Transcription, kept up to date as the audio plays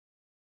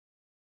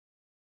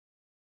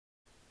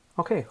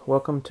Okay,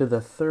 welcome to the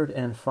third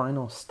and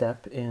final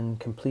step in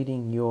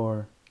completing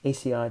your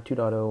ACI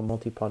 2.0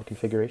 multipod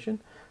configuration.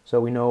 So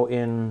we know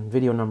in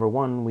video number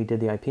 1 we did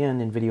the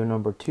IPN, in video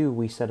number 2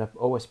 we set up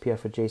OSPF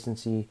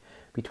adjacency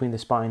between the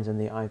spines and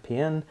the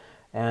IPN,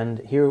 and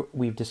here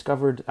we've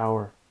discovered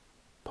our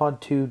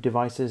pod 2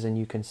 devices, and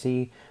you can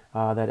see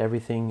that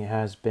everything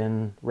has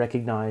been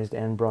recognized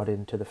and brought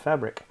into the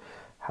fabric.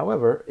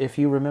 However, if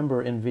you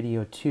remember in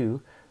video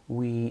 2,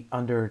 we,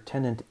 under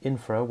tenant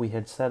infra, we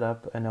had set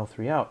up an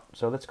L3 out.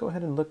 So let's go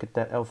ahead and look at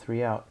that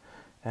L3 out.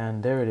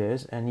 And there it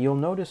is. And you'll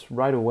notice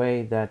right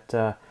away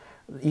that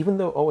even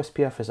though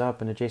OSPF is up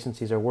and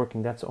adjacencies are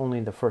working, that's only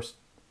the first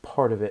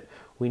part of it.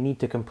 We need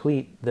to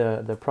complete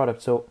the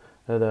product, so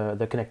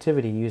the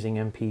connectivity using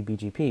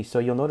mpBGP. So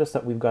you'll notice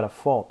that we've got a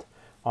fault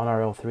on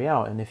our L3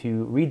 out. And if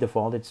you read the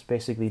fault, it's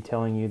basically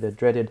telling you the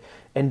dreaded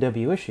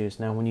NW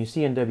issues. Now, when you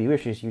see NW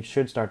issues, you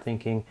should start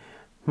thinking,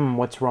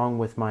 what's wrong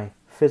with my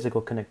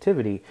physical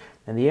connectivity?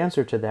 And the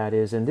answer to that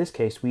is, in this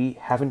case, we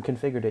haven't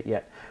configured it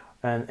yet.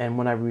 And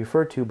when I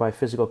refer to by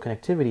physical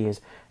connectivity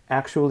is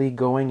actually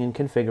going and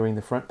configuring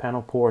the front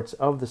panel ports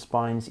of the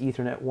spines,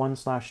 Ethernet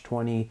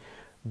 1/20,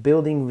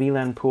 building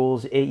VLAN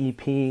pools,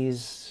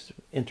 AEPs,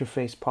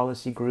 interface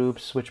policy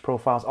groups, switch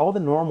profiles, all the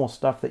normal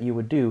stuff that you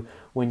would do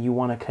when you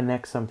want to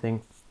connect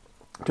something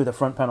to the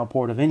front panel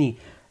port of any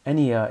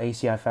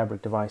ACI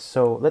fabric device.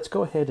 So let's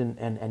go ahead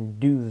and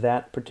do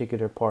that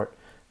particular part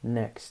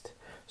next.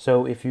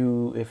 So if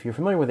you're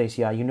familiar with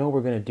ACI, you know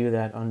we're going to do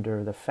that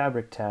under the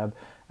Fabric tab,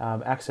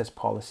 Access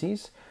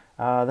Policies.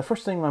 The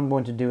first thing I'm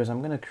going to do is I'm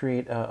going to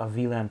create a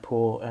VLAN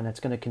pool, and it's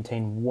going to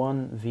contain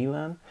one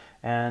VLAN.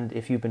 And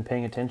if you've been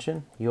paying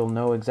attention, you'll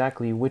know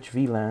exactly which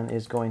VLAN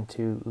is going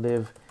to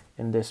live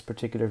in this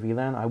particular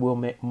VLAN. I will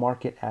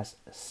mark it as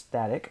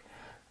static,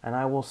 and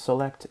I will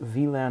select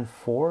VLAN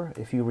 4.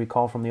 If you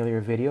recall from the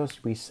earlier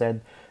videos, we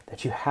said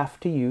that you have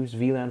to use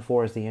VLAN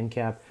 4 as the end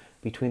cap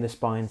between the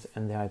spines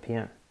and the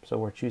IPN. So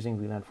we're choosing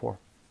VLAN 4.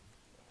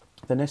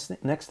 The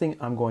next thing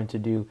I'm going to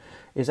do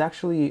is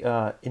actually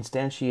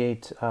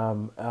instantiate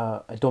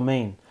a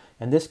domain.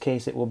 In this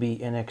case, it will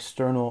be an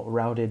external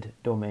routed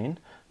domain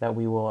that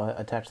we will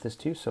attach this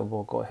to. So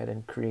we'll go ahead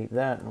and create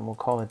that, and we'll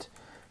call it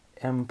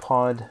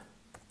mpod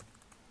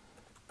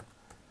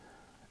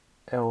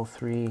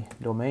L3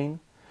 domain.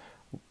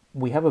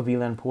 We have a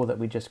VLAN pool that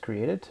we just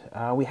created.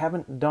 We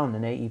haven't done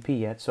an AEP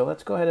yet, so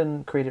let's go ahead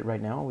and create it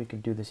right now. We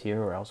could do this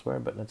here or elsewhere,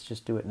 but let's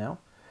just do it now.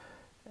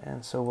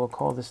 And so we'll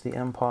call this the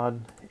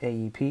mpod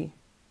AEP.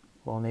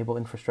 We'll enable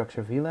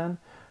infrastructure VLAN.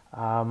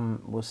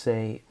 We'll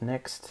say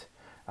next.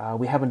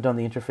 We haven't done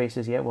the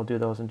interfaces yet. We'll do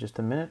those in just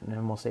a minute, and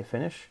then we'll say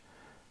finish,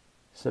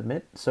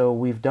 submit. So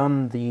we've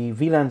done the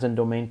VLANs and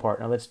domain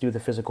part. Now let's do the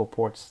physical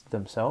ports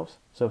themselves.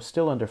 So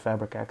still under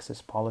Fabric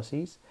Access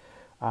Policies.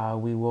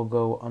 We will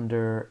go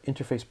under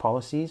Interface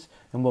Policies,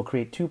 and we'll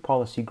create two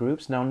policy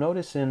groups. Now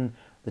notice in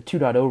the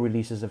 2.0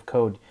 releases of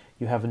code,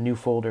 you have a new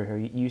folder here.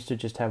 You used to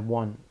just have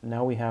one.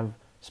 Now we have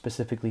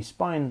specifically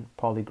spine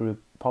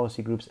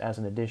policy groups as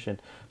an addition.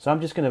 So I'm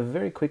just going to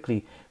very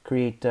quickly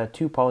create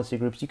two policy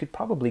groups. You could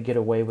probably get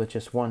away with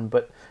just one,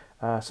 but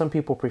some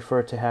people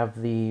prefer to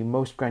have the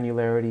most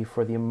granularity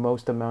for the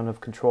most amount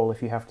of control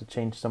if you have to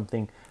change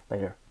something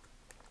later.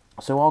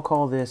 So I'll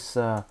call this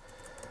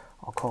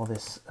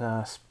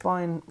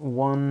spine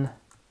 1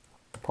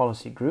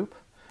 policy group,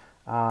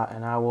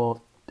 and I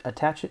will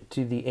attach it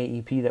to the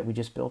AEP that we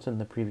just built in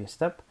the previous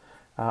step.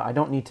 I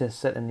don't need to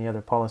set any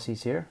other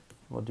policies here.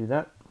 We'll do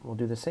that. We'll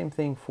do the same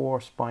thing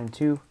for spine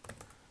 2.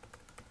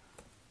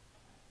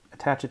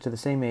 Attach it to the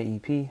same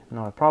AEP,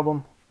 not a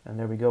problem. And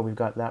there we go, we've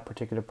got that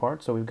particular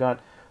part. So we've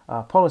got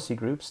policy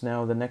groups.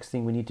 Now the next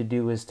thing we need to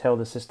do is tell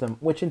the system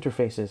which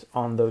interfaces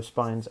on those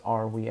spines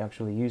are we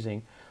actually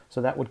using.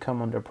 So that would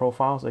come under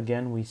profiles.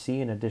 Again, we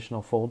see an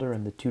additional folder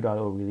in the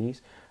 2.0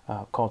 release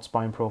called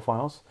spine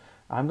profiles.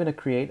 I'm going to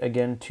create,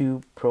 again,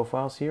 two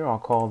profiles here. I'll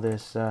call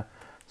this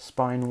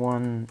spine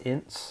 1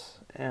 ints,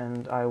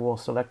 and I will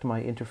select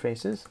my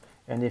interfaces.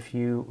 And if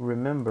you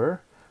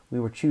remember, we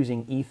were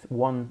choosing ETH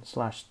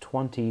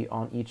 1/20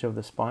 on each of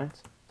the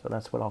spines. So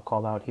that's what I'll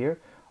call out here.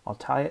 I'll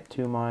tie it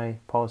to my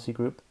policy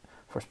group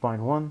for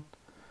spine 1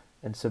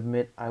 and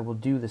submit. I will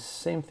do the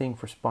same thing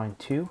for spine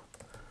 2.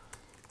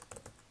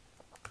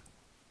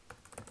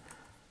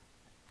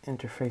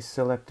 Interface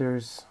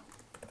selectors,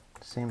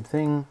 same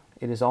thing.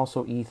 It is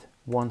also ETH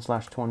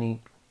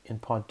 1/20 in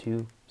pod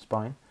 2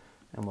 spine,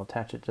 and we'll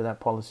attach it to that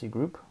policy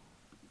group.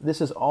 This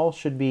is all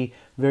should be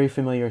very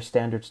familiar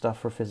standard stuff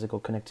for physical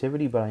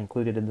connectivity, but I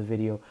included in the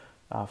video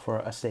for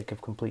a sake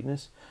of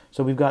completeness.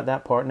 So we've got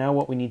that part. Now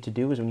what we need to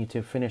do is we need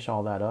to finish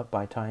all that up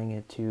by tying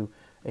it to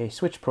a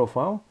switch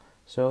profile.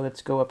 So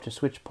let's go up to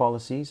switch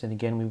policies, and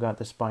again we've got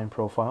the spine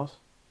profiles.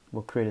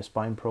 We'll create a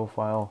spine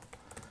profile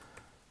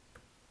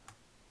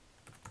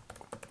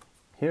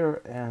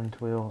here, and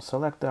we'll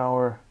select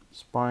our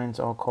spines.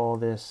 I'll call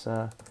this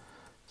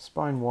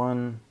spine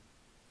 1.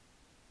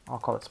 I'll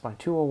call it spine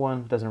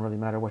 201, doesn't really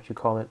matter what you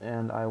call it,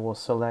 and I will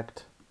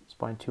select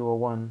spine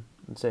 201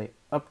 and say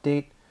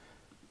update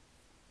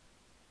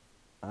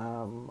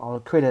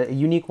I'll create a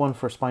unique one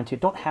for spine 2.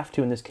 Don't have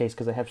to in this case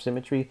because I have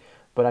symmetry,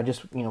 but I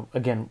just,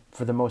 again,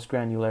 for the most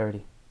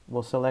granularity,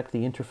 we'll select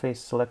the interface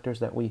selectors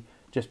that we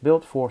just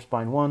built for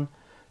spine 1,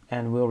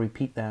 and we'll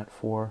repeat that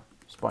for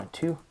spine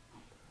 2.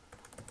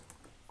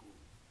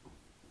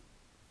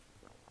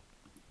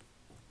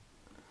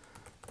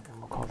 And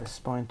we'll call this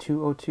spine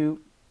 202,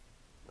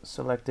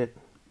 select it,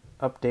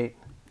 update,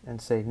 and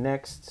say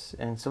next,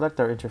 and select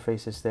our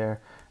interfaces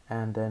there,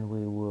 and then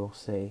we will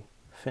say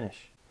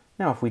finish.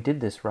 Now, if we did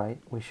this right,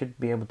 we should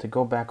be able to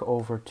go back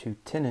over to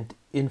tenant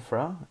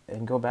infra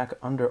and go back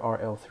under our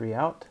L3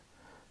 out.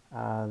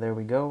 There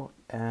we go.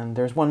 And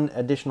there's one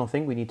additional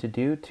thing we need to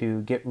do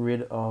to get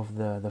rid of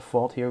the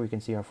fault here. We can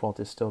see our fault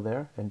is still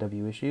there,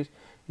 NW issues,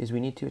 is we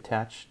need to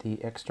attach the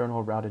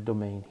external routed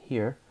domain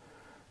here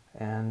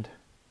and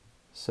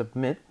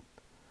submit.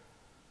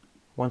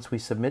 Once we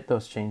submit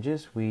those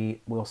changes,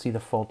 we will see the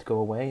fault go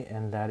away,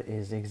 and that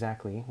is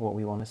exactly what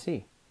we want to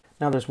see.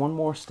 Now there's one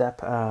more step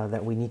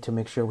that we need to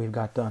make sure we've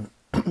got done.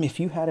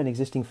 If you had an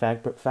existing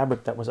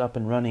fabric that was up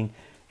and running,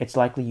 it's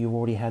likely you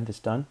already had this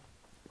done.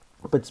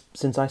 But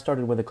since I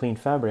started with a clean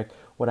fabric,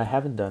 what I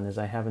haven't done is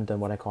I haven't done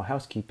what I call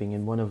housekeeping,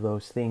 and one of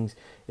those things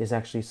is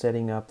actually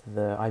setting up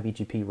the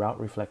IBGP route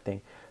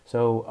reflecting.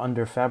 So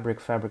under fabric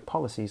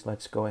policies,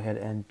 let's go ahead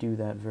and do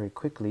that very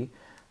quickly.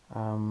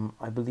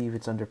 I believe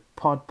it's under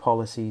pod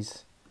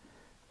policies.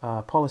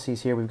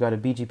 Policies here, we've got a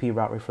BGP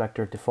route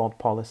reflector default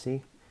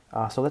policy.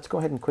 So let's go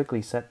ahead and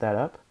quickly set that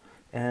up,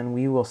 and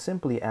we will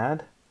simply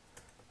add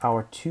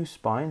our 2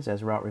 spines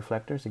as route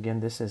reflectors.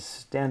 Again, this is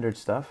standard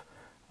stuff,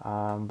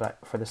 but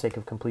for the sake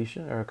of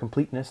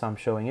completeness, I'm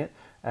showing it.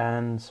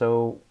 And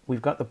so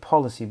we've got the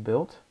policy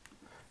built.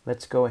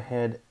 Let's go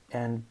ahead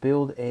and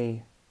build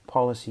a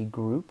policy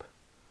group.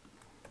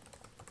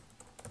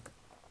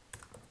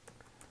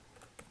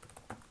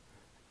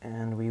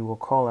 And we will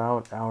call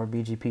out our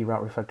BGP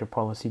route reflector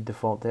policy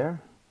default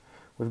there.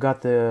 We've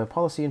got the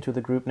policy into the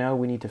group now.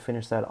 We need to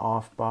finish that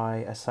off by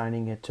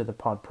assigning it to the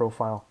pod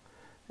profile.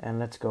 And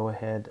let's go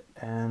ahead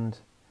and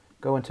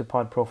go into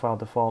pod profile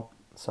default,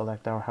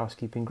 select our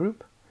housekeeping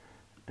group,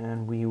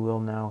 and we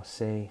will now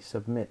say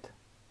submit.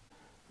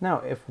 Now,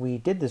 if we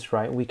did this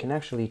right, we can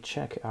actually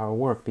check our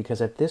work,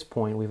 because at this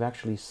point we've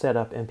actually set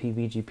up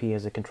mpBGP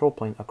as a control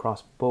plane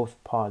across both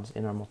pods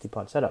in our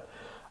multi-pod setup.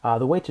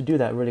 The way to do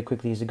that really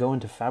quickly is to go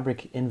into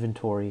fabric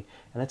inventory,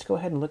 and let's go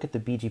ahead and look at the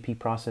BGP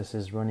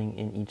processes running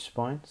in each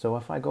spine. So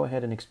if I go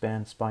ahead and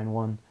expand spine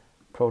 1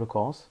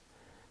 protocols,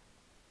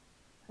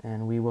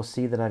 and we will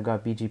see that I've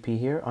got BGP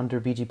here under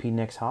BGP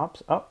next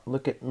hops. Oh,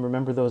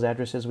 remember those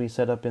addresses we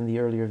set up in the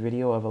earlier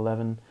video of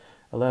 11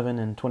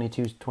 and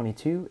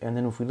 22. And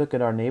then if we look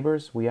at our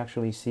neighbors, we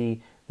actually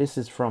see this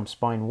is from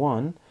spine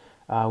 1.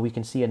 We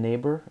can see a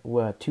neighbor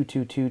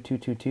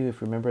 222.222. If you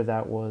remember,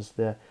 that was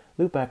the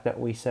loopback that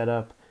we set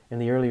up in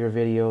the earlier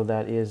video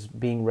that is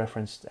being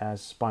referenced as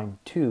spine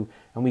 2,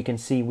 and we can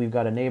see we've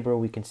got a neighbor,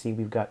 we can see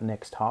we've got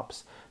next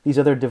hops. These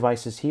other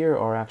devices here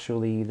are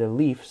actually the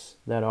leafs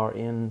that are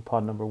in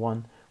pod number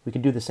 1. We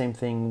can do the same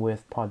thing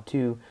with pod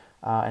 2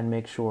 and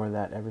make sure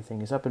that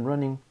everything is up and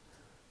running.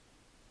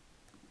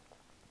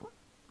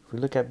 If we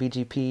look at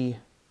BGP,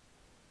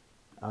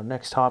 our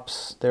next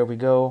hops, there we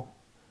go,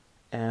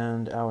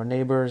 and our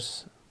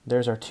neighbors,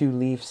 there's our 2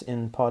 leafs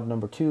in pod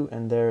number 2,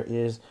 and there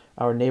is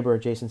our neighbor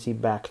adjacency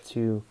back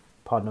to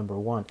pod number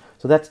 1.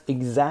 So that's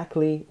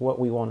exactly what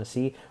we want to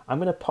see. I'm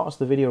going to pause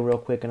the video real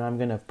quick, and I'm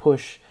going to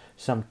push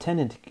some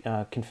tenant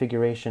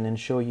configuration and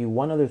show you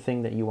one other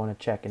thing that you want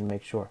to check and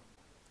make sure.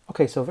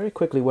 Okay, so very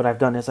quickly what I've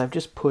done is I've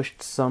just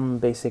pushed some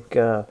basic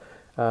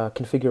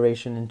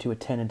configuration into a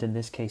tenant, in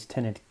this case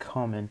tenant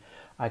common.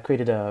 I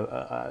created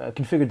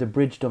configured the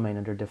bridge domain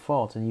under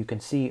default, and you can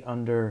see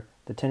under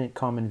the tenant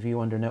common view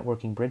under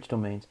networking bridge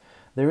domains,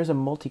 there is a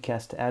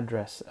multicast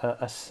address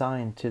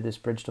assigned to this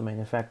bridge domain.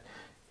 In fact,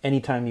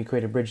 anytime you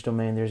create a bridge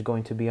domain, there's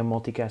going to be a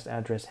multicast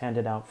address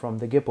handed out from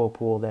the GIPO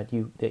pool that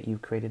you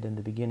created in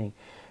the beginning.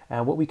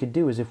 What we could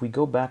do is if we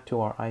go back to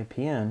our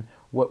IPN,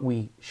 what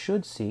we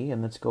should see,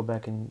 and let's go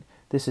back, and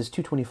this is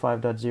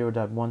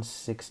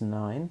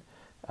 225.0.169.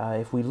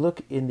 If we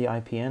look in the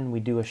IPN,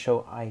 we do a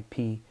show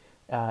IP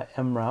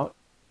mroute,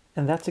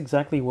 and that's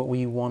exactly what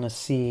we want to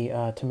see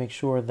to make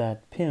sure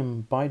that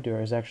PIM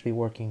BIDR is actually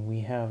working.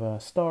 We have a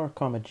star,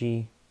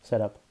 G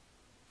set up.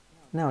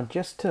 Now,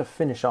 just to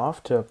finish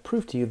off, to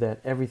prove to you that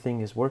everything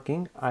is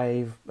working,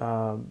 I've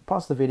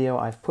paused the video,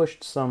 I've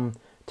pushed some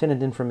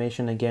tenant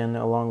information again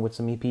along with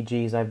some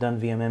EPGs. I've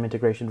done VMM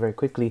integration very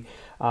quickly,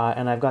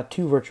 and I've got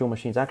 2 virtual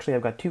machines. Actually,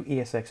 I've got 2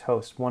 ESX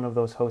hosts. One of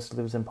those hosts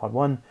lives in pod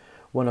 1,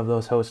 one of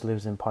those hosts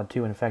lives in pod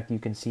 2. In fact, you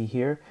can see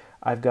here,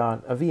 I've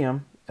got a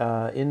VM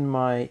in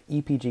my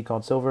EPG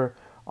called Silver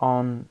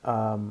on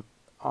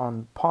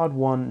pod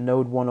 1,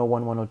 node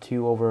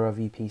 101.102 over a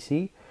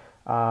VPC.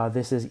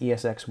 This is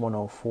ESX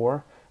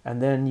 104. And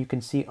then you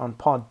can see on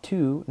pod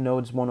 2,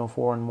 nodes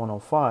 104 and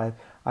 105,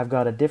 I've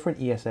got a different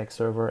ESX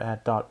server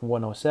at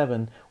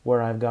 .107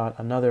 where I've got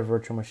another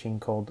virtual machine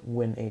called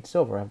Win8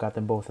 Silver. I've got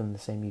them both in the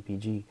same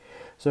EPG.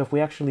 So if we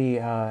actually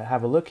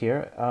have a look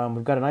here,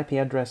 we've got an IP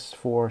address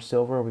for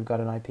silver, we've got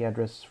an IP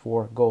address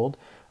for gold.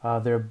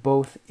 They're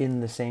both in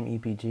the same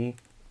EPG,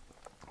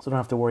 so don't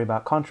have to worry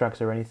about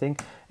contracts or anything.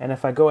 And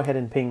if I go ahead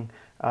and ping,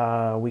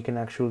 we can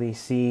actually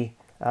see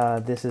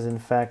this is in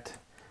fact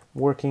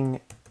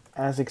working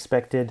as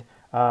expected.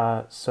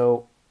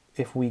 So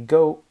if we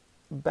go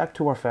back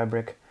to our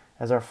fabric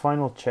as our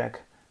final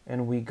check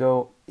and we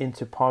go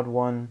into pod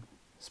 1,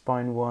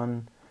 spine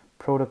 1,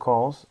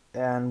 protocols,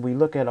 and we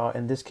look at,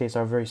 in this case,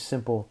 our very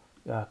simple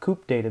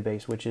COOP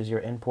database, which is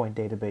your endpoint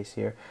database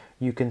here,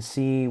 you can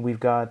see we've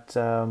got,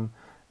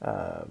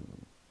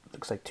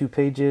 looks like 2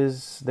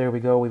 pages. There we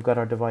go. We've got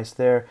our device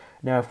there.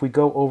 Now, if we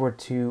go over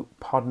to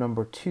pod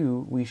number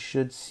 2, we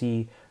should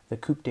see the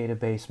COOP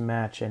database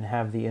match and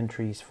have the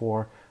entries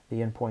for the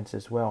endpoints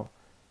as well.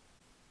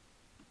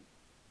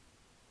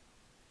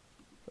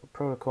 So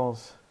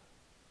protocols,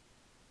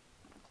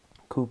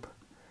 COOP,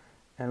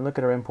 and look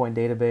at our endpoint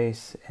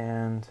database,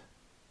 and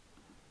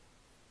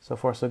so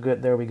far so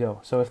good. There we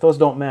go. So if those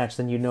don't match,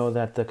 then you know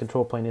that the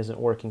control plane isn't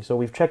working. So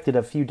we've checked it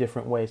a few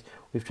different ways.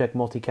 We've checked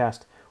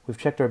multicast, we've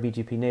checked our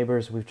BGP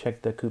neighbors, we've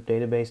checked the COOP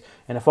database,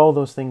 and if all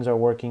those things are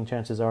working,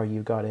 chances are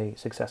you've got a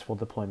successful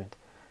deployment.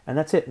 And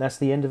that's it. That's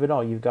the end of it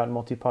all. You've got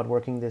Multipod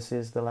working. This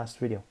is the last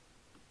video.